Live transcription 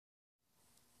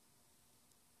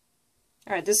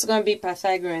Alright, this is going to be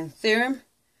Pythagorean Theorem.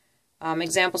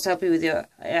 Examples to help you with your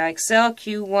Excel,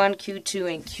 Q1,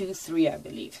 Q2, and Q3, I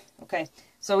believe. Okay,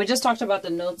 so we just talked about the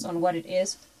notes on what it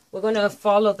is. We're going to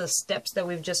follow the steps that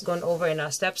we've just gone over in our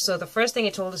steps. So the first thing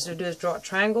it told us to do is draw a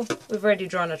triangle. We've already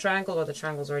drawn a triangle, or the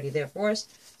triangle's already there for us,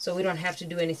 so we don't have to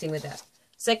do anything with that.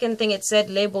 Second thing it said,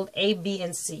 labeled A, B,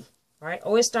 and C. Alright,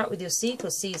 always start with your C,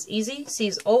 because C is easy. C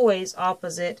is always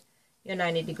opposite your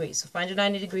 90 degrees. So find your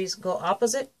 90 degrees, go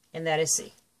opposite, and that is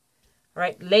C.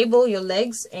 Alright, label your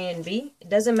legs A and B. It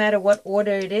doesn't matter what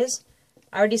order it is.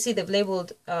 I already see they've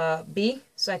labeled B,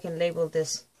 so I can label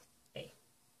this A.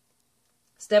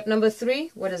 Step number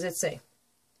 3, what does it say?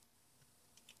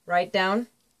 Write down,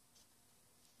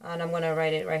 and I'm going to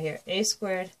write it right here. A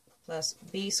squared plus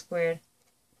B squared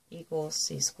equals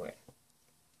C squared.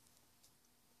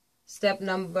 Step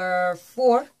number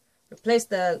 4, replace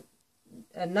the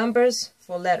numbers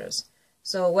for letters.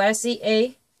 So where I see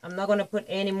A, I'm not going to put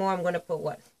A anymore. I'm going to put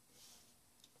what?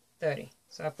 30.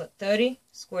 So I put 30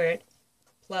 squared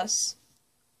plus,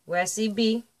 where I see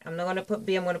B, I'm not going to put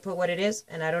B. I'm going to put what it is.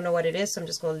 And I don't know what it is, so I'm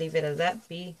just going to leave it as that.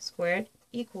 B squared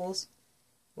equals,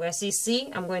 where I see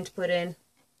C, I'm going to put in,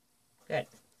 good,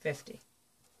 50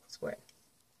 squared.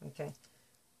 Okay.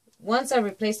 Once I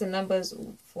replace the numbers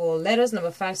for letters,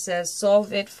 number 5 says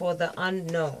solve it for the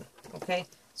unknown. Okay.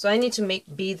 So I need to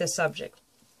make B the subject.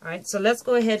 Alright, so let's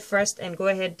go ahead first and go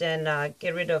ahead and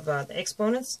get rid of the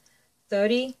exponents.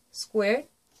 30 squared,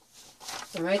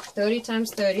 alright, 30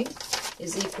 times 30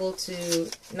 is equal to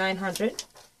 900,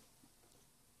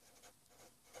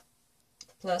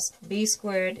 plus B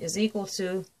squared is equal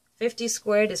to 50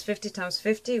 squared is 50 times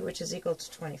 50, which is equal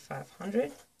to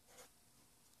 2500.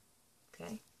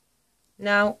 Okay,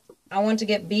 now I want to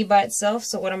get B by itself,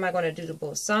 so what am I going to do to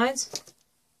both sides?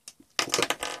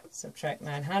 Subtract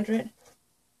 900.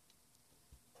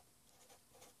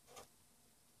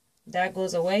 That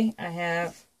goes away. I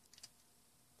have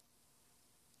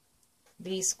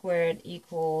B squared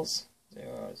equals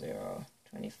 0, 0,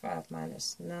 25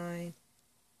 minus 9,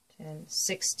 10,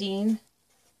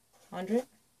 1600.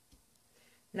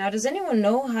 Now, does anyone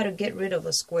know how to get rid of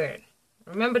a squared?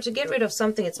 Remember, to get rid of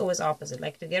something, it's always opposite.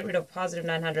 Like to get rid of positive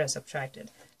 900, I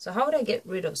subtracted. So how would I get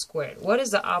rid of squared? What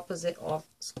is the opposite of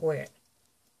squared?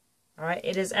 Alright,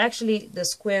 it is actually the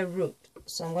square root.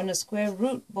 So I'm going to square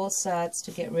root both sides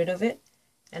to get rid of it.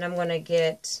 And I'm going to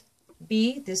get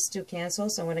B, this two cancel,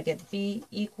 so I'm going to get B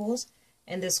equals,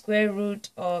 and the square root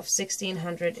of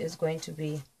 1600 is going to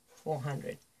be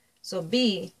 400. So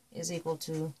B is equal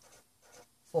to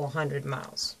 400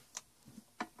 miles.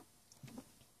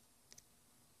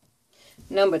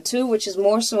 Number 2, which is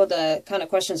more so the kind of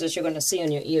questions that you're going to see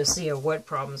on your EOC or word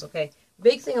problems, okay?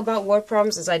 Big thing about word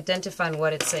problems is identifying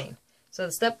what it's saying. So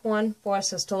the step 1 for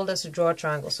us has told us to draw a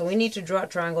triangle. So we need to draw a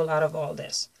triangle out of all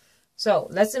this. So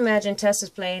let's imagine Tess is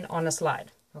playing on a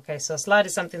slide. Okay, so a slide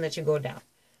is something that you go down.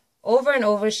 Over and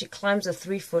over, she climbs a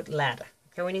 3-foot ladder.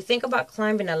 Okay, when you think about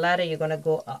climbing a ladder, you're going to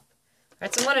go up. All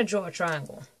right, so I'm going to draw a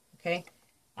triangle. Okay,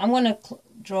 I'm going to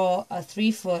draw a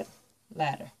 3-foot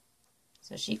ladder.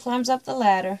 So she climbs up the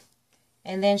ladder,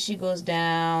 and then she goes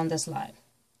down the slide.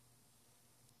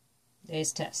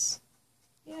 There's Tess.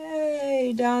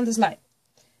 Yay, down the slide.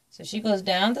 So she goes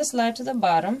down the slide to the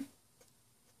bottom.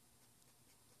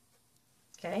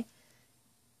 Okay.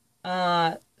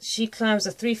 She climbs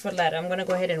a 3-foot ladder. I'm going to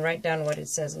go ahead and write down what it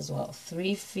says as well.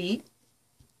 3 feet.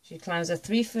 She climbs a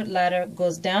 3-foot ladder,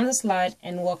 goes down the slide,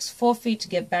 and walks 4 feet to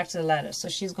get back to the ladder. So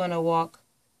she's going to walk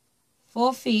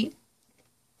 4 feet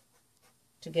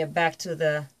to get back to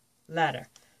the ladder.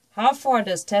 How far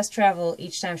does Tess travel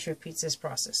each time she repeats this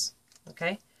process?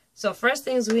 Okay. So first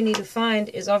things we need to find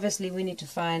is, obviously, we need to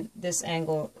find this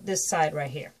angle, this side right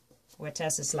here, where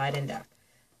Tess is sliding down.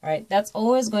 All right, that's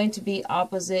always going to be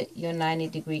opposite your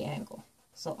 90-degree angle.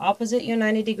 So opposite your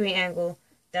 90-degree angle,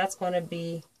 that's going to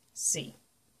be C.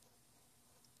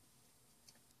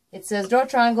 It says draw a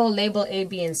triangle, label A,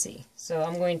 B, and C. So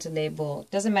I'm going to label,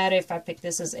 doesn't matter if I pick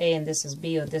this as A and this is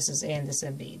B, or this is A and this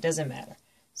is B. It doesn't matter.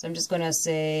 So I'm just going to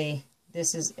say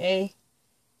this is A,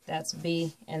 that's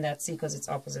B, and that's C because it's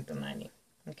opposite the 90.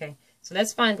 Okay, so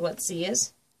let's find what C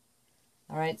is.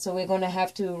 All right, so we're going to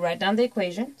have to write down the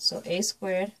equation. So A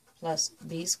squared plus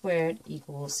B squared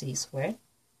equals C squared.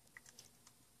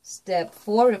 Step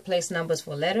 4, replace numbers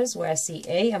for letters. Where I see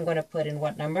A, I'm going to put in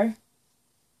what number?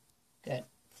 Good.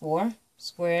 4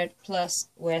 squared plus,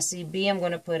 where I see B, I'm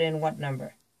going to put in what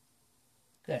number?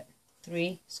 Good.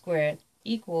 3 squared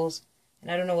equals, and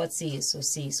I don't know what C is, so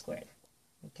C squared.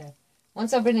 Okay.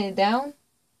 Once I've written it down,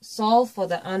 solve for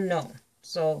the unknown.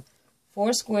 So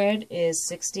 4 squared is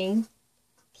 16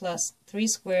 plus 3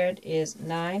 squared is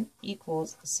 9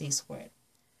 equals c squared.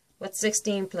 What's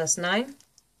 16 plus 9?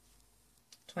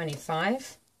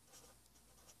 25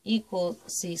 equals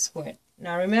c squared.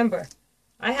 Now remember,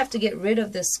 I have to get rid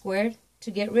of this squared. To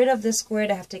get rid of this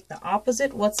squared, I have to take the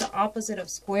opposite. What's the opposite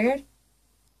of squared?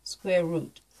 Square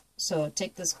root. So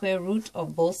take the square root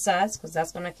of both sides, because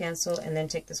that's going to cancel, and then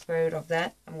take the square root of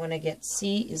that. I'm going to get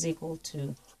c is equal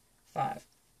to 5.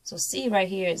 So c right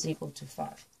here is equal to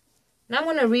 5. Now I'm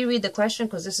going to reread the question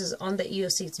because this is on the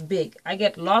EOC. It's big. I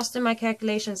get lost in my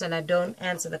calculations and I don't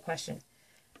answer the question.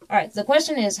 All right, the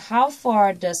question is, how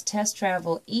far does Tess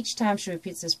travel each time she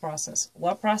repeats this process?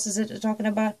 What process is it talking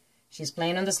about? She's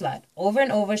playing on the slide. Over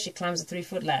and over, she climbs a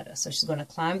 3-foot ladder. So she's going to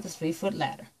climb the 3-foot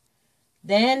ladder.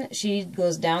 Then she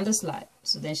goes down the slide.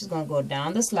 So then she's going to go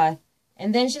down the slide.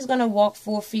 And then she's going to walk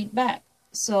 4 feet back.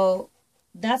 So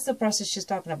that's the process she's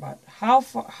talking about. How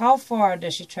far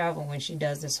does she travel when she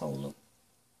does this whole loop?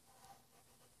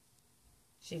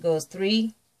 She goes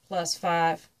 3 plus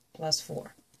 5 plus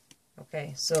 4.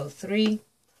 Okay, so 3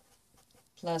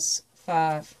 plus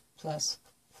 5 plus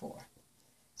 4.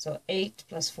 So 8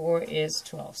 plus 4 is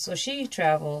 12. So she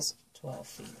travels 12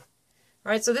 feet.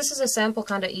 All right, so this is a sample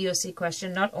kind of EOC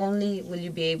question. Not only will you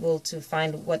be able to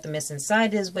find what the missing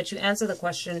side is, but you answer the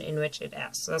question in which it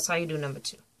asks. So that's how you do number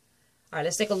 2. All right,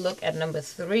 let's take a look at number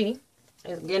 3.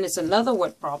 Again, it's another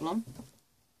word problem.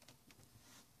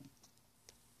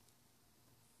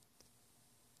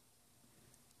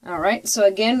 All right, so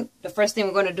again, the first thing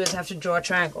we're going to do is have to draw a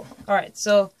triangle. All right,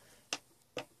 so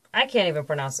I can't even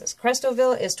pronounce this.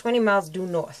 Crestoville is 20 miles due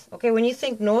north. Okay, when you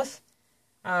think north,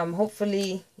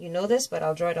 hopefully you know this, but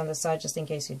I'll draw it on the side just in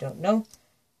case you don't know.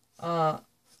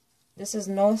 This is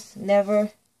north,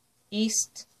 never,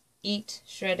 east, eat,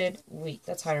 shredded, wheat.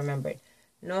 That's how I remember it.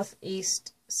 North,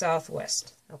 east,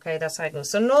 southwest. Okay, that's how it goes.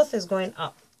 So north is going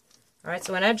up. All right,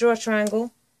 so when I draw a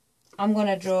triangle, I'm going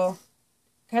to draw...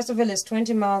 Castroville is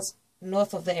 20 miles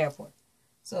north of the airport.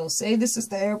 So say this is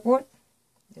the airport.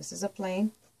 This is a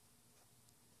plane.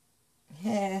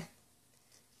 Yeah.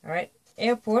 All right,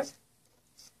 airport.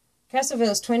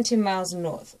 Castroville is 20 miles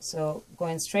north. So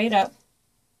going straight up,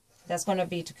 that's going to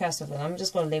be to Castroville. I'm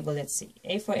just going to label it C.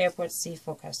 A for airport, C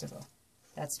for Castroville.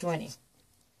 That's 20.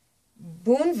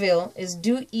 Boonville is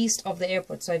due east of the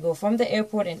airport. So I go from the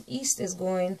airport, and east is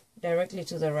going directly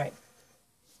to the right.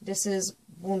 This is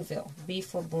Boonville, B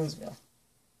for Boonsville.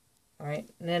 All right,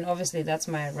 and then obviously that's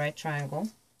my right triangle.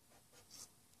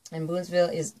 And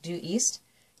Boonsville is due east.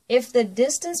 If the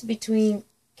distance between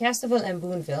Castroville and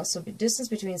Boonville, so the distance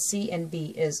between C and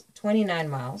B is 29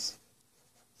 miles,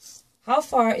 how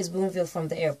far is Boonville from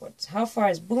the airport? How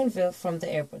far is Boonville from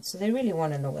the airport? So they really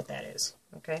want to know what that is,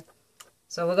 okay?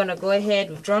 So we're going to go ahead,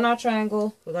 we've drawn our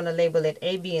triangle, we're going to label it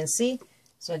A, B, and C.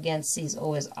 So again, C is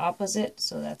always opposite,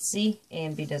 so that's C. A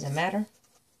and B doesn't matter.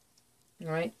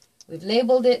 All right, we've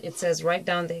labeled it. It says write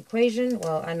down the equation.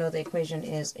 Well, I know the equation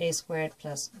is A squared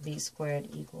plus B squared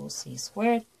equals C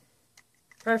squared.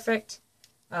 Perfect.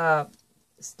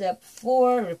 Step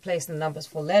 4, replace the numbers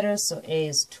for letters. So A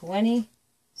is 20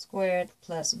 squared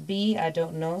plus B, I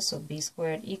don't know, so B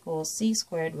squared equals C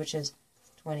squared, which is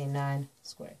 29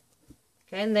 squared.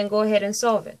 Okay, and then go ahead and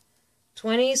solve it.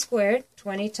 20 squared,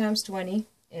 20 times 20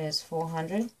 is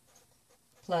 400,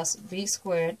 plus B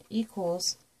squared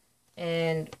equals,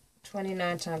 and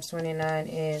 29 times 29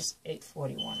 is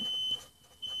 841.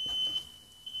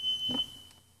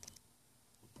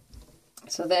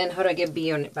 So then how do I get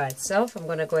B on it by itself? I'm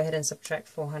going to go ahead and subtract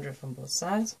 400 from both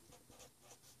sides.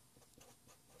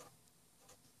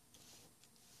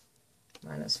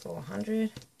 Minus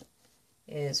 400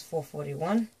 is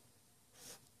 441.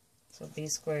 So B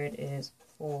squared is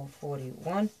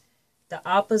 441. The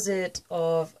opposite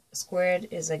of squared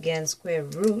is again square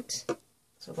root.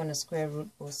 So we're going to square root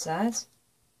both sides,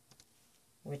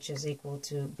 which is equal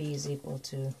to, B is equal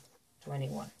to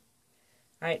 21. All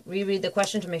right, reread the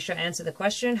question to make sure I answer the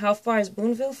question. How far is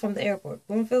Boonville from the airport?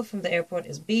 Boonville from the airport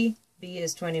is B. B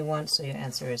is 21, so your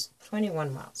answer is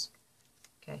 21 miles.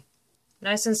 Okay,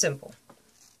 nice and simple.